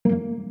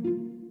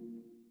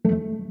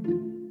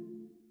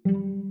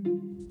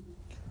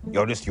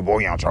Yo, this your boy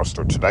Young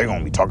Charleston. Today, we're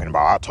gonna be talking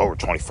about October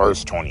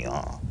 21st,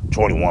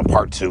 2021,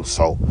 part 2.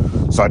 So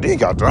I did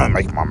got done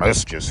making my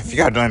messages. If you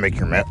got done making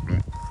your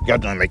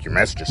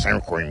messages and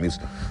recording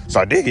music.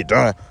 So I did get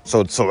done.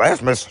 So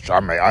last message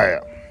I made, I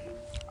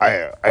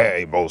had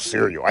a bowl of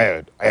cereal.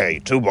 I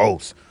had 2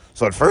 bowls.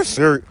 So the first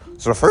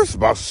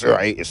box of cereal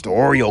I ate is the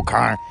Oreo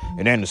kind,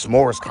 and then the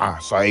s'mores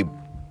kind. So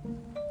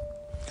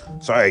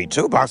I ate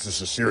 2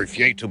 boxes of cereal. If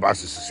you ate 2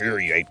 boxes of cereal,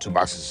 you ate 2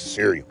 boxes of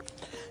cereal.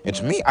 And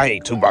to me, I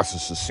ate 2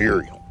 boxes of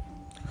cereal.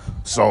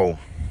 So,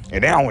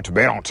 and then I went to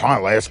bed on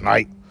time last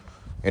night.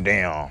 And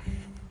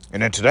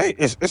then today,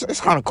 it's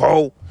kind of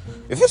cold.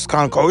 If it's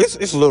kind of cold,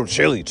 it's a little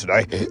chilly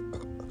today.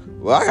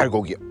 Well, I gotta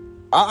go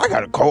I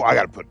got a coat. I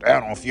gotta put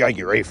that on. If you gotta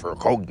get ready for a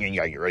coat again,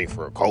 you gotta get ready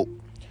for a coat.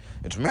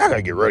 And to me, I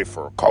gotta get ready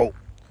for a coat.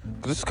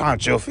 Because it's kind of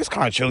chill. If it's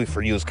kind of chilly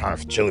for you, it's kind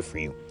of chilly for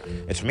you.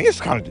 And to me,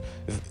 it's kind of,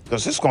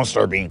 because it's going to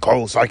start being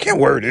cold. So I can't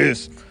wear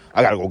this.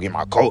 I got to go get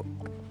my coat.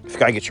 If you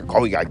got to get your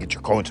coat, you got to get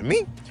your coat. And to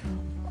me,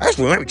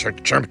 actually, let me check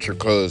the temperature,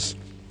 because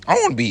I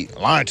don't want to be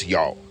lying to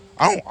y'all.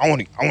 I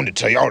want to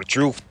tell y'all the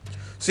truth.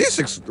 See, it's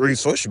 6 degrees,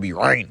 so it should be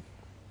raining.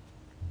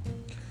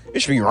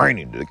 It should be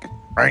raining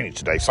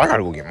today. So I got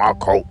to go get my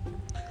coat.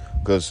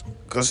 Because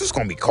it's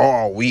going to be cold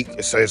all week.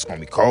 It says it's going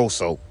to be cold.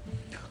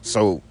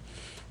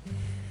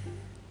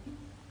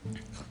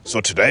 So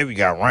today we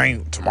got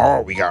rain.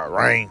 Tomorrow we got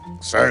rain.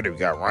 Saturday we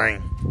got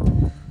rain.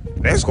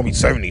 Then it's gonna be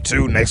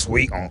 72 next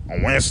week on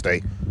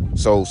Wednesday.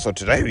 So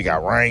today we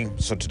got rain.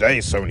 So today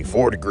is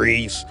 74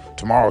 degrees.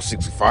 Tomorrow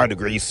 65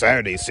 degrees.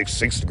 Saturday is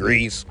 66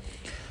 degrees.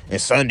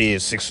 And Sunday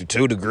is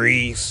 62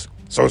 degrees.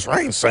 So it's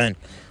rain Sunday.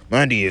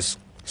 Monday is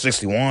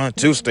 61.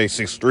 Tuesday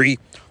 63.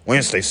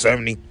 Wednesday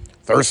 70.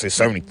 Thursday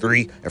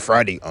 73. And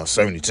Friday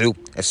 72.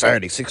 And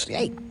Saturday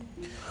 68.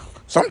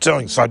 So I'm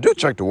telling you, so I do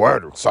check the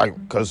weather,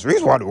 because the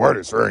reason why the weather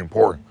is very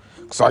important,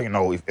 because I can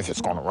know if it's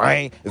going to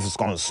rain, if it's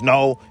going to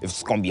snow, if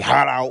it's going to be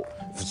hot out,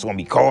 if it's going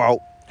to be cold out.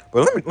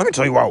 But let me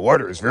tell you why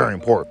weather is very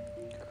important.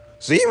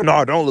 So even though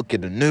I don't look at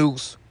the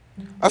news,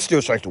 I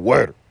still check the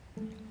weather.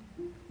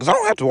 Because I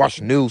don't have to watch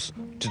the news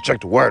to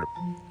check the weather.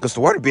 Because the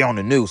weather be on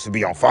the news. It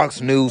be on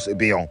Fox News. It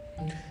be on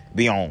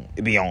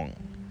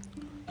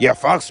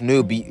Fox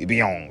News. It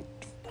be on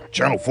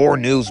Channel 4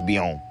 News. It be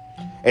on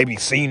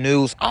ABC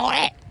News. All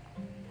that.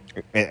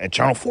 And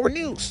Channel 4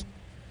 News.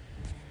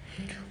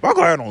 But I'm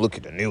glad I don't look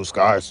at the news,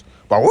 guys.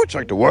 But I will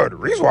check the weather. The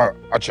reason why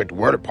I check the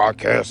weather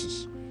podcast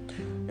is,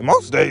 in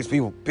most days,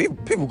 people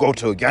go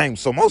to a game.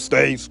 So most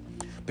days,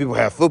 people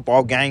have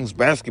football games,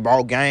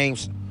 basketball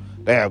games.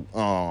 They have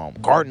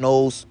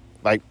Cardinals.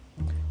 Like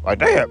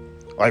they have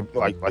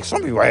like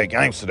some people had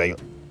games today.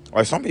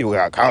 Like some people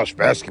got college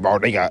basketball.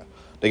 They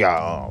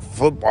got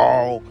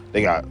football.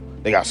 They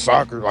got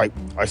soccer. Like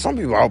some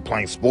people out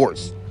playing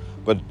sports.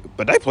 But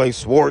they play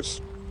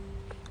sports.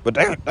 But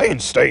they in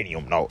the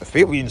stadium, no. If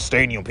people be in the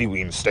stadium, people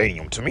be in the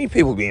stadium. To me,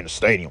 people be in the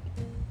stadium.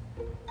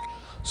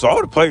 So all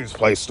the players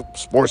play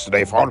sports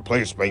today. If all the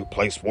players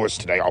play sports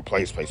today, all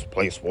players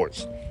play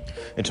sports.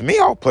 And to me,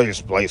 all players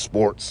play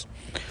sports.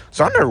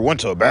 So I never went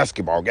to a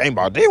basketball game,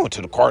 but I did went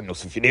to the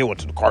Cardinals. If you did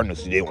went to the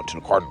Cardinals, you did went to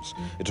the Cardinals.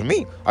 And to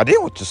me, I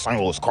did went to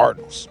St. Louis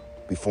Cardinals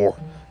before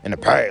in the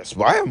past.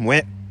 But I haven't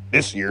went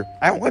this year.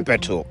 I haven't went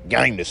back to a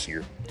game this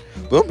year.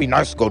 But it would be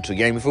nice to go to a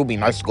game. If it would be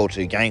nice to go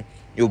to a game,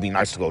 it would be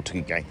nice to go to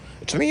the game.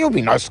 To me, it would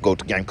be nice to go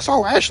to the game, because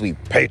I'll actually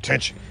pay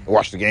attention and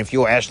watch the game. If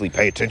you'll actually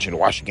pay attention to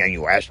watch the game,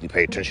 you'll actually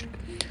pay attention.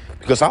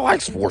 Because I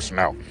like sports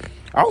now.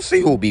 I'll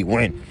see who'll be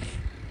winning.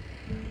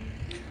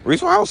 The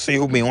reason why I'll see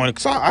who'll be winning,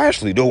 because I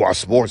actually do watch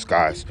sports,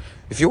 guys.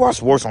 If you watch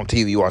sports on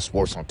TV, you watch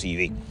sports on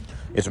TV.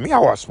 And to me, I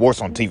watch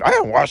sports on TV. I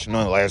haven't watched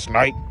none last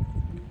night.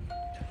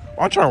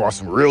 I'm trying to watch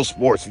some real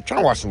sports. If you're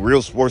trying to watch some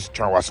real sports, you're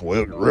trying to watch some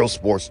real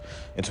sports.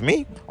 And to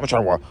me, I'm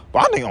trying to watch. But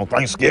I think on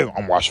Thanksgiving,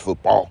 I'm watching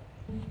football.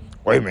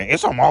 Wait a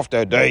minute, I'm off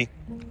that day.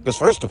 Because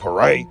first the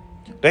parade.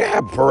 They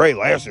had a parade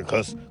last year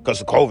because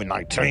of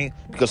COVID-19,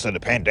 because of the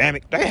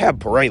pandemic. They had a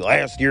parade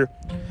last year.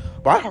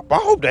 But I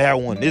hope they have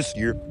one this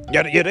year.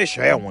 Yeah, they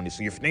should have one this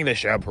year. If you think they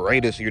should have a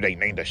parade this year, they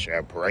think they should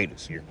have a parade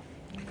this year.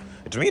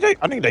 And to me,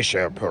 I think they should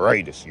have a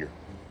parade this year.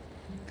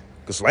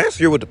 Because last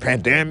year with the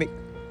pandemic,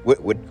 with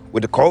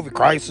the COVID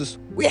crisis,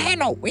 we had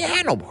no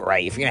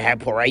parade. If you didn't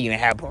have a parade, you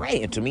didn't have a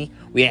parade. And to me,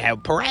 we didn't have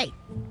a parade.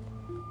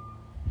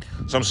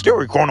 So I'm still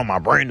recording on my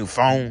brand new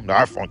phone, the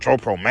iPhone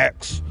 12 Pro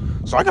Max.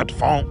 So I got the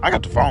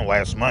phone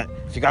last month.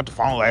 If you got the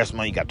phone last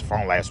month, you got the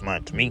phone last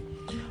month. To me,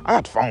 I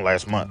got the phone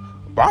last month.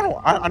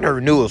 But I never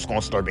knew it was going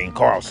to start being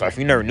cold outside. If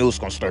you never knew it was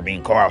going to start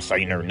being cold outside,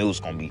 you never knew it was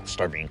going to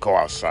start being cold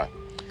outside.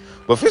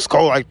 But if it's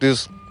cold like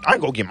this, I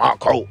ain't going to get my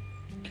coat.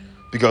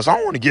 Because I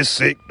don't want to get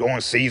sick during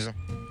the season.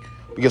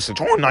 Because in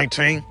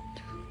 2019,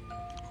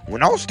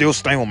 when I was still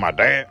staying with my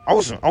dad, I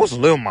was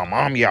living with my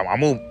mom. Yeah, I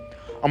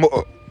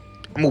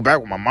moved back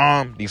with my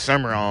mom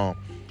December of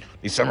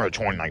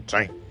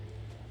 2019.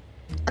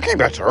 I came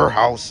back to her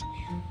house.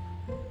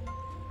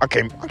 I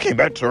came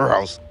back to her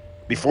house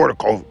before the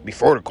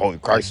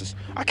COVID crisis.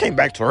 I came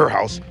back to her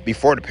house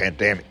before the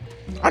pandemic.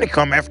 I didn't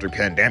come after the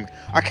pandemic.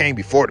 I came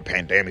before the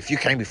pandemic. If you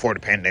came before the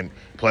pandemic,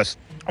 plus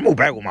I moved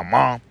back with my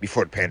mom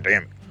before the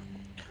pandemic.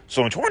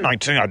 So in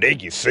 2019, I did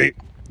get sick.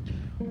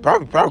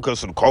 Probably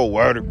because of the cold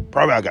weather.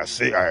 Probably I got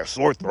sick. I had a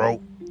sore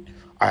throat.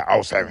 I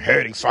was having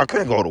headaches, so I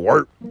couldn't go to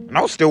work. And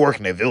I was still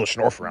working at Village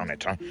North around that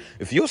time.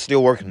 If you were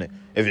still working at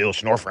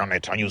Village North around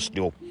that time, you were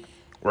still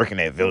working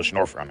at Village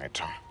North around that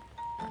time.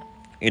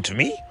 And to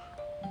me,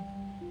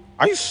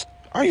 I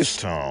used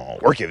to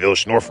work at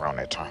Village North around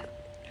that time.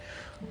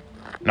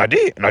 And I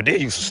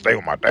did used to stay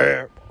with my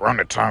dad around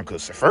that time,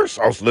 because at first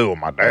I was living with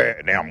my dad,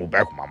 and then I moved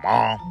back with my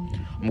mom.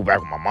 I moved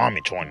back with my mom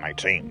in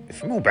 2019.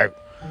 If you move back,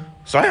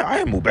 so I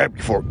had moved back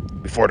before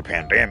the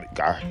pandemic,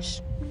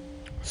 guys.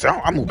 So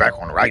I moved back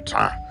on the right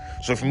time.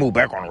 So if you move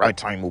back on the right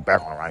time, you move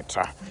back on the right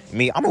time.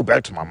 Me, I moved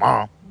back to my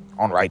mom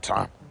on the right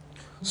time.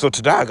 So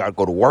today I gotta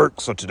go to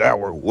work. So today I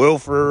work with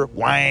Wilford,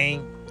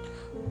 Wayne.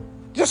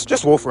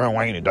 Just Wilford and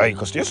Wayne today,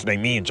 because yesterday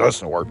me and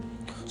Justin worked.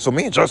 So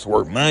me and Justin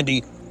worked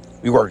Monday,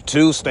 we worked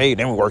Tuesday,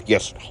 then we worked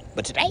yesterday.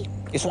 But today,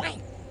 it's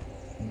Wayne.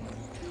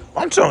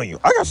 I'm telling you,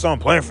 I got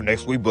something planned for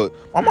next week, but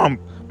my mom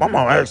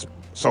asked me.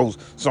 So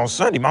on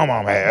Sunday, my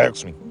mom had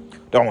asked me,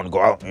 do I want to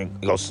go out and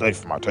go study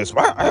for my test?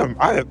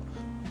 But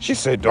she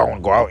said, do I want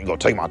to go out and go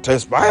take my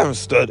test? But I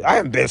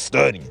haven't been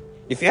studying.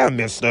 If you haven't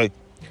been studying,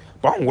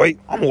 but I'm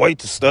gonna wait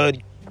to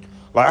study.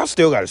 Like, I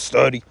still got to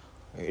study.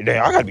 And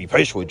then I got to be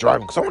patient with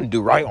driving, because I want to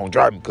do right on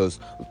driving, because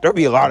there'll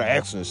be a lot of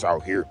accidents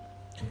out here.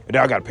 And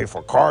then I got to pay for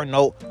a car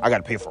note. I got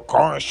to pay for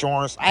car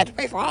insurance. I have to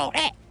pay for all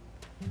that.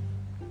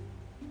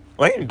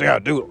 Well, anything I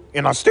do,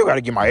 and I still got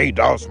to get my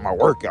 $8 for my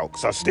workout,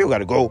 because I still got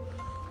to go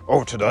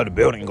over to the other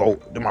building and go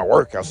do my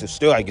workouts. You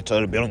still got to get to the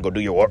other building and go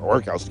do your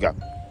workouts. You got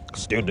to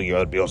still do your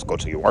other bills, go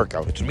to your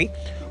workout. And to me,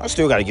 I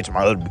still got to get to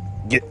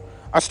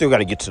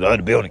the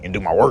other building and do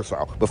my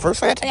workout. But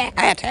first, I had to have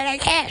that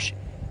cash.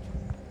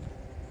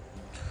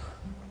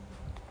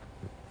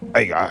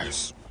 Hey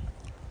guys,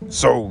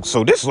 so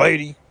this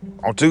lady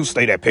on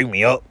Tuesday that picked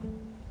me up,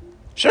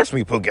 she asked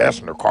me to put gas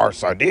in her car,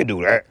 so I did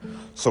do that.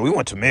 So we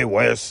went to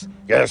Midwest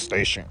gas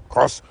station,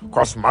 across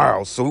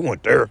miles. So we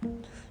went there.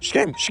 She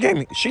gave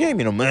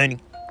me the money.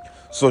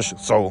 So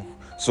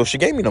she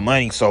gave me the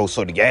money. So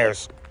the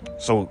gas.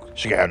 So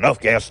she got enough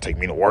gas to take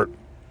me to work.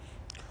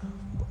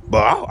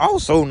 But I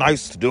was so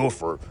nice to do it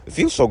for her. It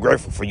feels so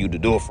grateful for you to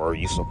do it for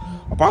her. So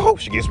I hope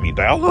she gets me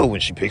that. I love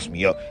when she picks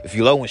me up. If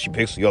you love when she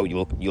picks you up,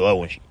 you love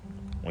when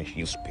she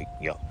used to pick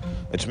me up.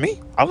 And to me,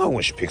 I love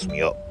when she picks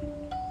me up.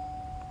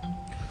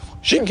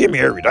 She can get me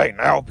every day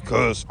now,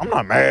 because I'm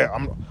not mad.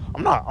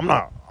 I'm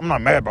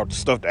not mad about the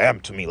stuff that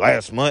happened to me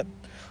last month.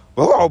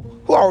 But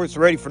who always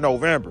ready for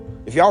November?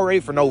 If y'all ready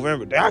for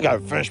November, then I gotta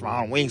finish my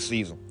Halloween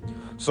season.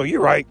 So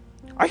you're right.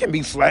 I can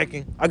be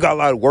slacking. I got a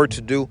lot of work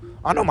to do.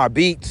 I know my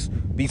beats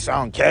be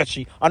sound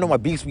catchy. I know my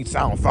beats be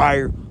sound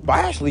fire. But I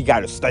actually got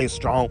to stay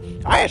strong.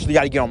 I actually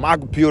got to get on my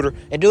computer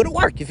and do the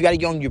work. If you got to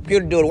get on your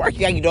computer and do the work, you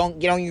got to get on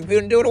your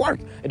computer and do the work.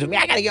 And to me,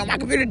 I got to get on my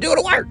computer and do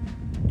the work.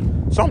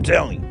 So I'm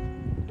telling you.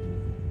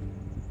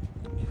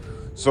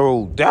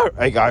 So,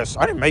 hey guys,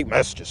 I didn't make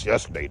messages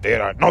yesterday,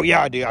 did I? No,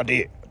 yeah, I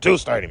did.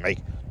 Tuesday I didn't make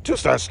it.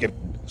 Tuesday I skip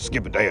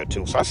a day or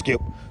two. So I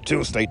skipped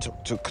Tuesday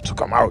to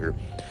come out here.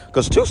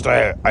 Because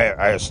Tuesday, I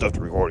had stuff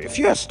to record. If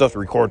you had stuff to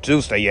record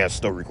Tuesday, you had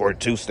stuff to record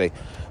Tuesday.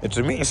 And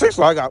to me, it seems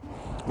like I got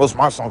most of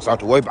my songs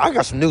out the way, but I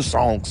got some new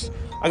songs.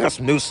 I got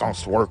some new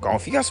songs to work on.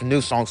 If you got some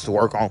new songs to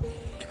work on,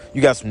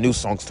 you got some new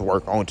songs to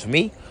work on. To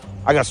me,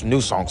 I got some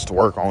new songs to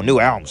work on, new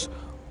albums.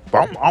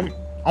 But I'm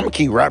gonna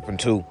keep rapping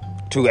to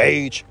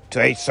age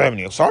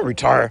 70. So I'm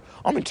retired.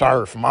 I'm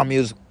retired from my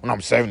music when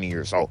I'm 70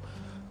 years old.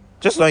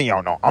 Just letting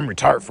y'all know, I'm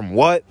retired from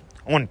what?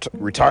 I want to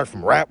retire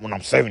from rap when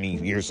I'm 70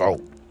 years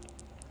old.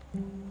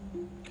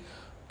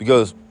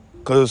 Because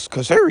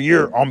every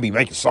year I'm gonna be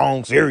making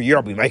songs, every year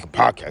I'll be making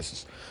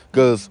podcasts.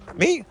 Because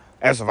me,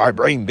 as a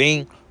vibrating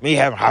being, me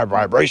having high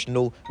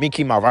vibrational, me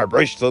keep my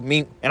vibrations up,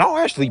 and I'll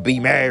actually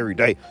be mad every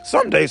day.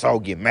 Some days I'll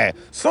get mad,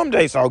 some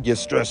days I'll get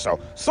stressed out,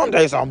 some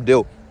days I'm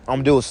doing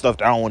stuff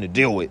that I don't want to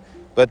deal with.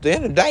 But at the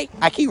end of the day,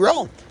 I keep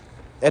rolling.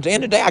 At the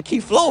end of the day, I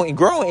keep flowing and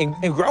growing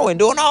and growing,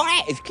 doing all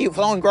that. If you keep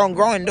flowing, growing,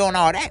 doing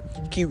all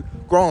that, keep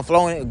growing,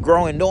 flowing,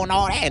 growing, doing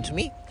all that. And to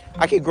me,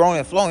 I keep growing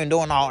and flowing,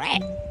 doing all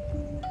that.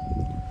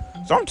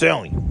 So I'm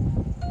telling you.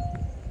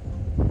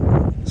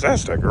 So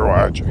that's that girl,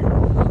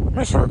 RJ.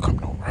 Miss her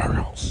coming over our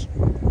house.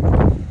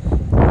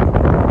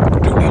 I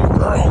do need a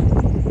girl.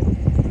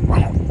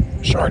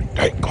 She's already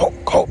dating Kobe.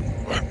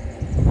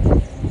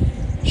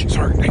 She's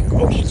already dating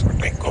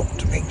Kobe.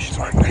 To me. She's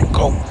already dating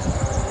Kobe.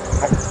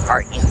 Oh,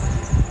 alright, yeah.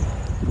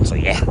 So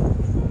yeah.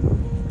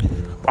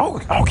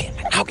 I'll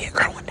get a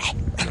girl one day.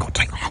 I'm gonna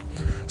take her home.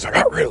 So I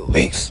got rid of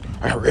Lise.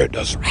 I got rid of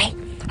Desiree.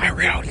 I got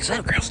rid of all these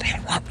other girls that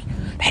didn't want me.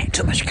 They didn't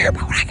too much care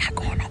about what I got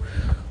going on.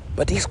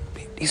 But these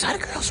other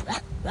girls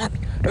want me.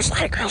 There's a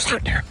lot of girls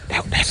out there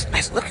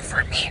that's looking for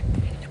a man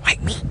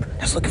like me.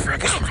 That's looking for a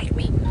guy like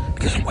me.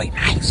 Because I'm way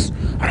nice.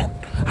 I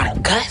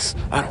don't cuss.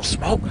 I don't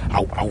smoke.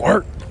 I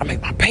work. I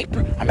make my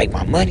paper. I make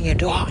my money and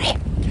do all that.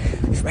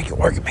 If you make it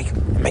work and make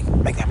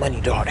that money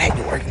and do all that,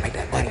 you work and make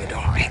that money and do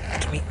all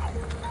that. To me,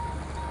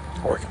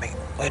 Or we can make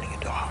money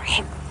and do all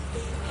that.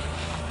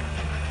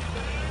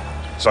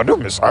 So I do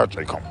miss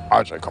RJ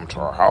come to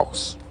our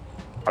house.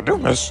 I do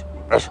miss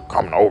her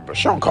coming over, but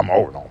she don't come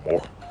over no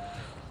more.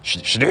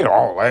 She did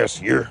all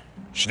last year.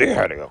 She did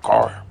have a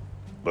car,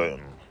 but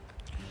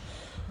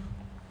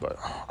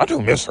I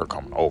do miss her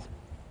coming over.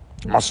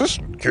 My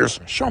sister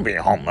Kirsten, she don't be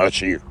at home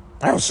much either.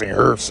 I haven't seen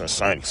her since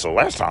Sunday, so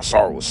last time I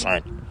saw her was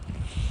Sunday.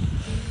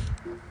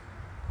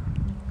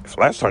 If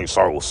last time you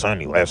saw her was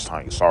Sunday, last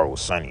time you saw her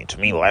was Sunday. And to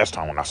me, last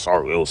time when I saw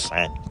her, it was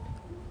Sunday.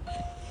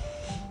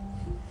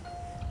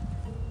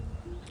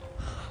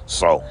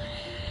 So,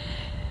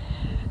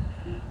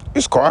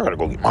 it's cold. I gotta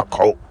go get my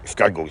coat. If you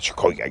gotta go get your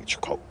coat, you gotta get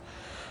your coat.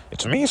 And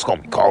to me, it's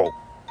gonna be cold.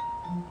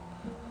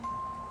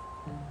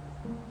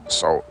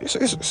 So,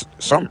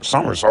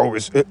 summer's over.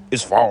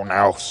 It's fall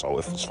now. So,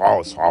 if it's fall,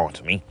 it's fall.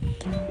 To me,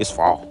 it's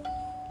fall.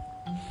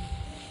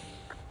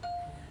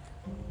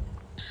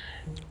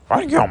 I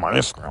didn't get on my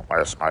Instagram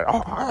last night.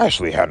 I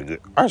actually had a good.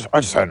 I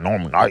just had a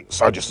normal night.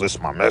 So, I just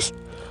listened to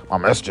my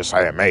messages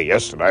I had made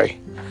yesterday.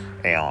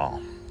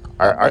 And,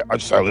 I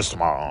just had to listen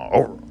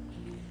to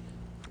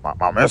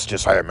my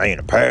messages I had made in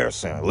the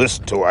past and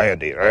listen to it. I had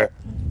to do that.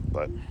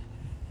 But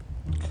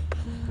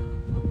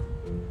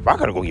I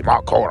gotta go get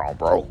my coat on,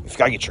 bro. If you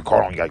gotta get your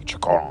coat on, you gotta get your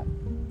coat on.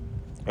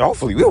 And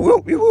hopefully we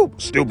will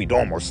still be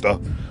doing more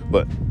stuff.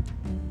 But me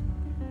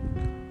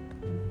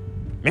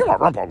and my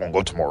grandpa gonna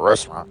go to more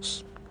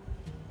restaurants.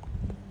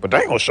 But they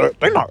ain't gonna shut.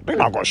 They're not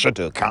gonna shut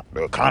the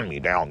economy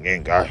down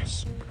again,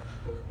 guys.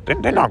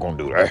 They're not gonna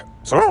do that.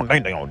 So I don't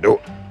think they're gonna do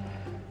it.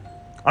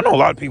 I know a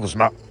lot of people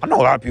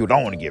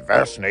don't want to get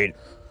vaccinated.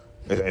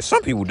 And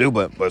some people do,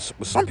 but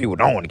some people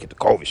don't want to get the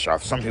COVID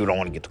shot. Some people don't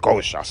want to get the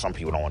COVID shot. Some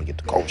people don't want to get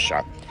the COVID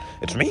shot.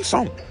 And to me,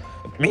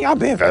 I've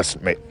been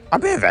vaccinated.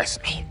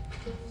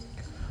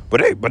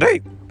 But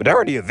they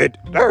already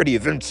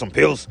invented some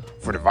pills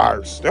for the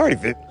virus. They already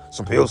invented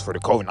some pills for the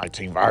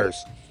COVID-19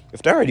 virus.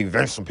 If they already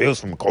invented some pills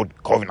from the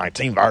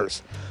COVID-19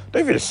 virus, they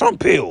invented some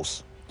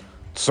pills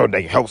so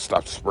they can help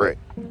stop the spread.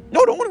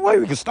 No, the only way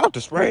we can stop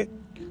the spread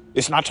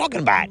is not talking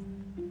about it.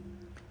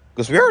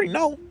 Because we already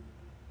know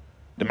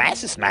the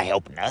mask is not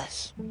helping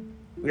us.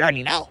 We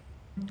already know.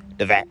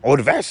 The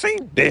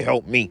vaccine did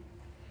help me.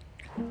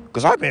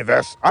 Because I've been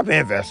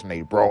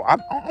vaccinated, bro.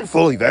 I'm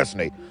fully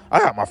vaccinated. I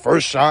got my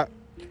first shot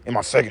and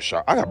my second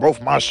shot. I got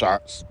both my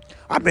shots.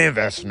 I've been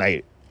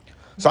vaccinated.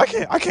 So I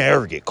can't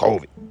ever get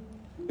COVID.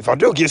 If I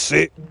do get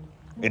sick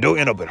and do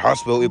end up in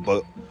hospital,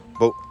 but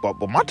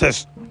my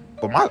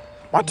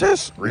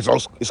test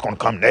results is gonna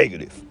come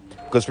negative.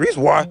 Because the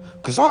reason why,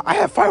 because I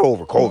had fight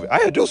over COVID. I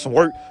had to do some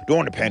work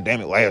during the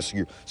pandemic last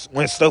year.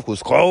 When stuff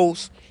was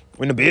closed,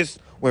 when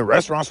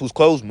restaurants was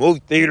closed,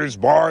 movie theaters,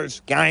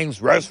 bars,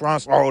 games,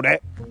 restaurants, all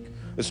that.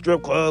 The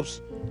strip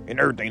clubs and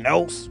everything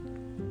else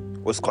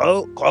was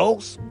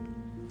closed.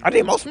 I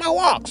did most of my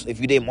walks. If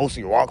you did most of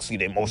your walks, you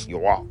did most of your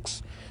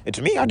walks. And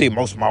to me, I did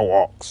most of my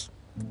walks.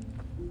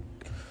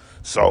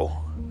 So,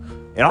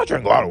 and I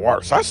drank a lot of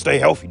water. So I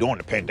stayed healthy during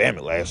the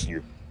pandemic last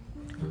year.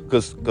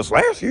 Because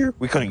last year,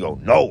 we couldn't go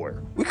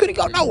nowhere. We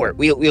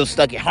was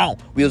stuck at home.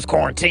 We was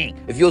quarantined.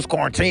 If you was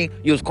quarantined,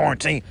 you was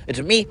quarantined. And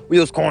to me, we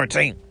was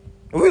quarantined.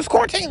 We was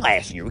quarantined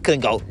last year. We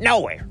couldn't go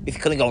nowhere. If you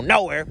couldn't go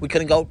nowhere, we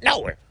couldn't go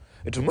nowhere.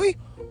 And to me,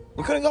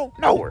 we couldn't go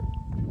nowhere.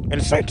 And at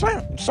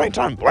the same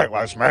time, Black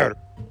Lives Matter,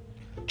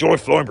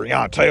 George Floyd,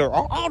 Breonna Taylor,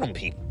 all them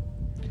people.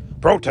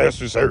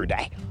 Protesters every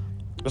day.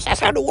 Because that's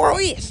how the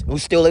world is. We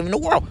still live in the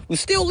world. We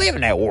still live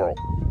in that world.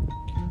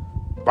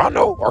 But I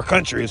know our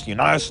country is the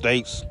United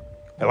States.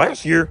 And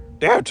last year,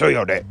 they had to tell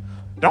y'all that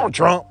Donald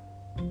Trump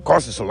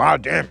caused us a lot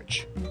of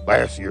damage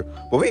last year.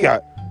 But we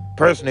got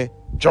President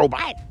Joe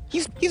Biden.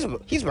 He's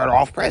better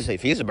off president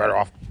if he's better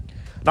off.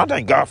 And I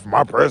thank God for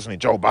my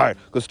president, Joe Biden.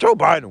 Because Joe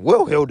Biden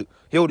will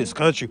heal this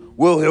country,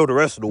 will heal the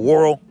rest of the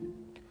world.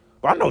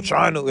 But I know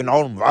China and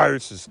all them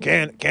viruses,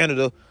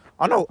 Canada.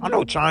 I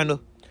know China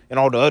and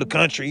all the other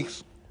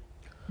countries.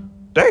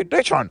 They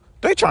trying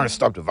to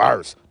stop the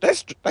virus.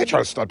 They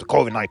trying to stop the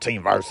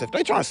COVID-19 virus. If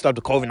they trying to stop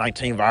the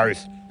COVID-19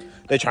 virus,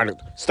 they trying to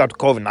stop the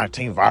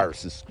COVID-19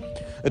 viruses.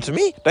 And to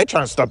me, they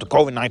trying to stop the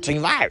COVID-19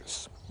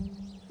 virus.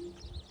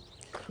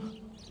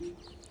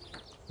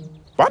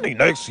 But I think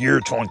next year,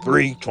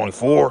 23,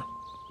 24,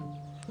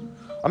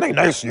 I think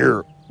next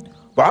year,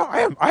 but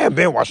I haven't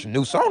been watching the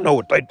news, so I don't know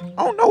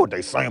what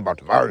they saying about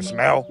the virus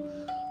now.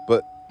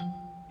 But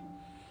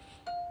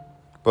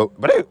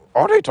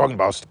all they talking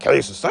about is the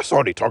cases. That's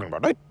all they talking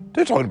about.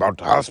 They're talking about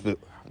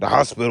the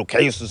hospital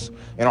cases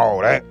and all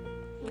that.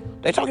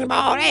 They talking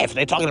about all that. If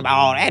they talking about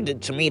all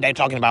that, to me, they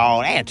talking about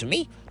all that. To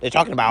me, they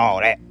talking about all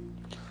that.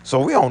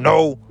 So we don't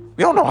know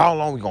how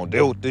long we gonna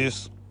deal with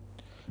this.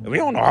 And we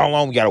don't know how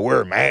long we gotta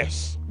wear a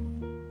mask.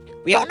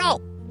 We don't know.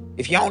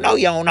 If you don't know,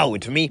 you don't know.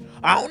 And to me,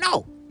 I don't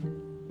know.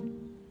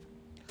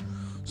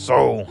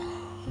 So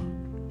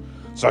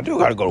I do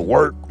gotta go to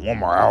work 1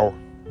 more hour.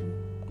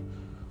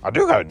 I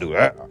do gotta do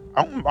that.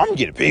 I'm gonna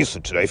get a pizza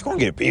today. If you're gonna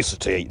get a pizza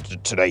today,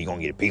 you're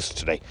gonna get a pizza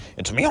today.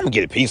 And to me, I'm gonna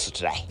get a pizza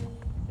today.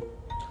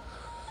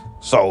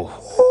 So,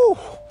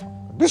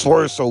 This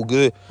word is so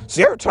good.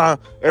 See, every time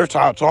I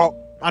talk,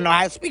 I know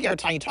how to speak. Every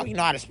time you talk, you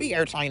know how to speak.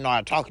 Every time you know how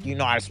to talk, you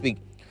know how to speak.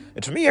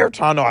 And to me, every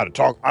time I know how to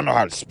talk, I know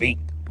how to speak.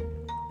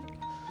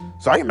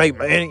 So I can make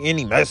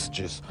any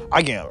messages.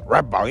 I can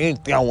rap about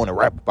anything I want to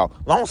rap about.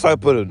 As long as I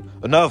put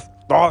enough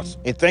thoughts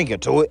and thinking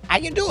to it, I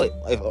can do it.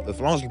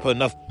 As long as you put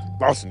enough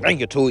thoughts and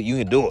thinking to it, you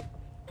can do it.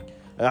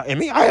 And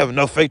me, I have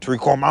enough faith to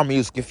record my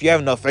music. If you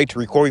have enough faith to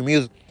record your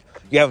music,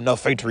 you have enough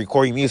faith to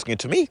record your music. And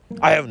to me,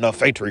 I have enough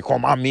faith to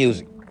record my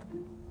music.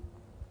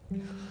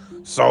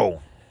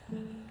 So,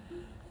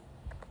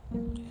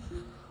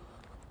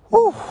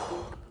 whew,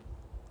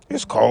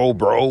 it's cold,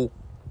 bro.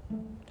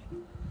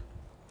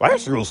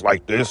 Last year was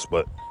like this,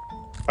 but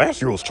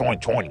last year was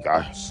 2020,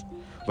 guys.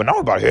 But now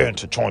we're about to head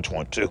into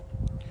 2022.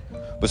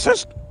 But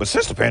since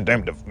the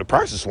pandemic, the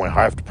prices went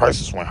high. If the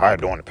prices went high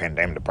during the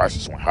pandemic, the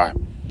prices went high.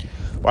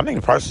 But I think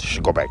the prices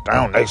should go back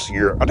down next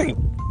year. I think,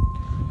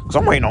 because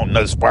I'm waiting on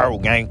another Spiral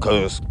game,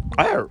 because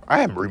I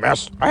had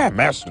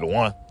mastered the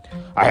one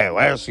I had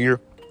last year.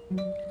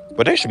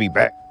 But they should be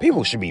back.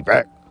 People should be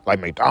back. Like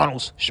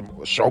McDonald's should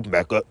open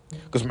back up.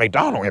 Because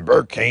McDonald's and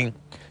Burger King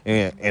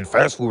and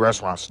fast food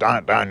restaurants,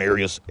 dining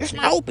areas, it's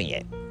not open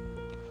yet.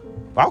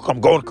 But I'll come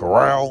go to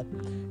Corral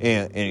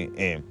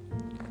and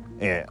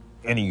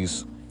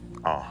these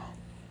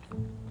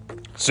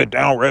sit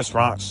down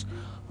restaurants,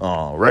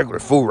 regular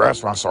food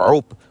restaurants are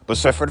open, but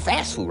except for the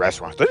fast food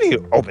restaurants, they need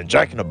to open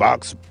Jack in the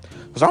Box.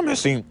 Because I'm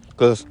missing,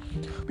 because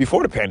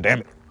before the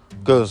pandemic,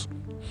 because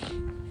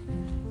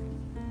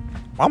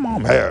my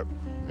mom had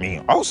me,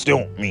 I was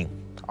still me,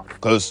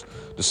 because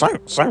the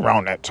same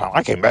around that time,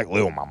 I came back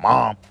living with my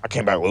mom. I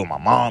came back living with my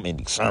mom in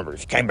December.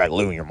 If you came back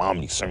living with your mom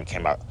in December,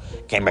 came back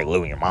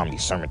living with your mom in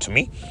December. To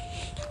me,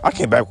 I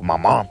came back with my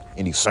mom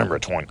in December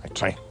of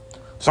 2019.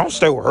 So I'm gonna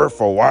stay with her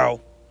for a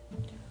while.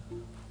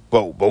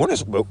 But when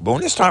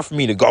it's time for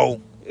me to go,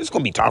 it's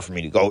gonna be time for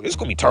me to go. It's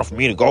gonna be time for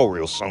me to go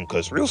real soon,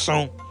 because real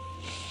soon,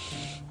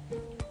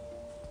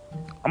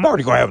 I'm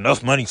already gonna have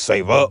enough money to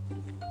save up.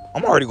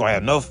 I'm already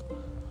gonna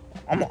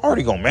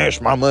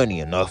manage my money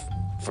enough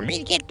for me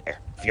to get there.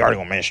 If you already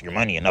gonna manage your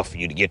money enough for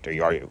you to get there,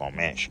 you already gonna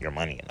manage your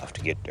money enough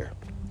to get there.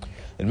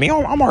 And me,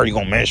 I'm already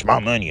gonna manage my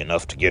money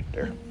enough to get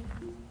there.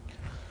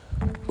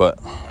 But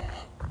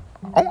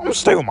I'm gonna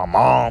stay with my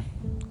mom.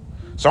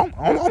 So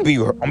I'm gonna be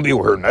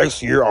with her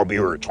next year. I'll be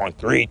with her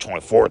 23,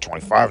 24,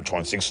 25,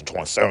 26,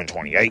 27,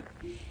 28,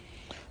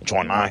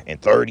 29,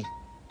 and 30.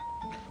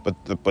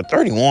 But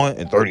 31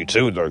 and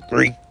 32,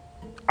 33,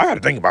 I gotta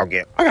think about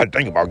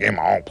getting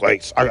my own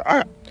place.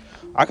 I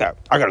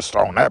gotta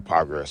start on that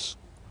progress.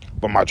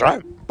 But my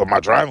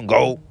driving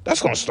goal,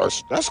 that's gonna start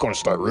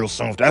real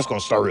soon. If that's gonna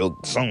start real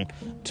soon,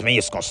 to me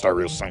it's gonna start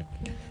real soon.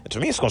 And to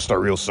me it's gonna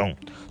start real soon.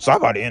 So I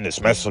gotta end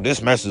this message. So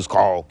this message is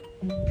called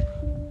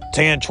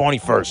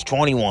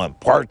 10/21/21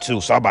 part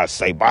 2. So I'm about to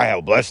say bye, have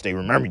a blessed day.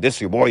 Remember, this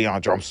is your boy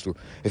Young Drumster.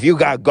 If you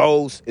got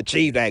goals,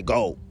 achieve that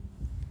goal.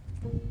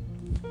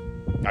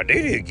 I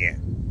did it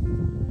again.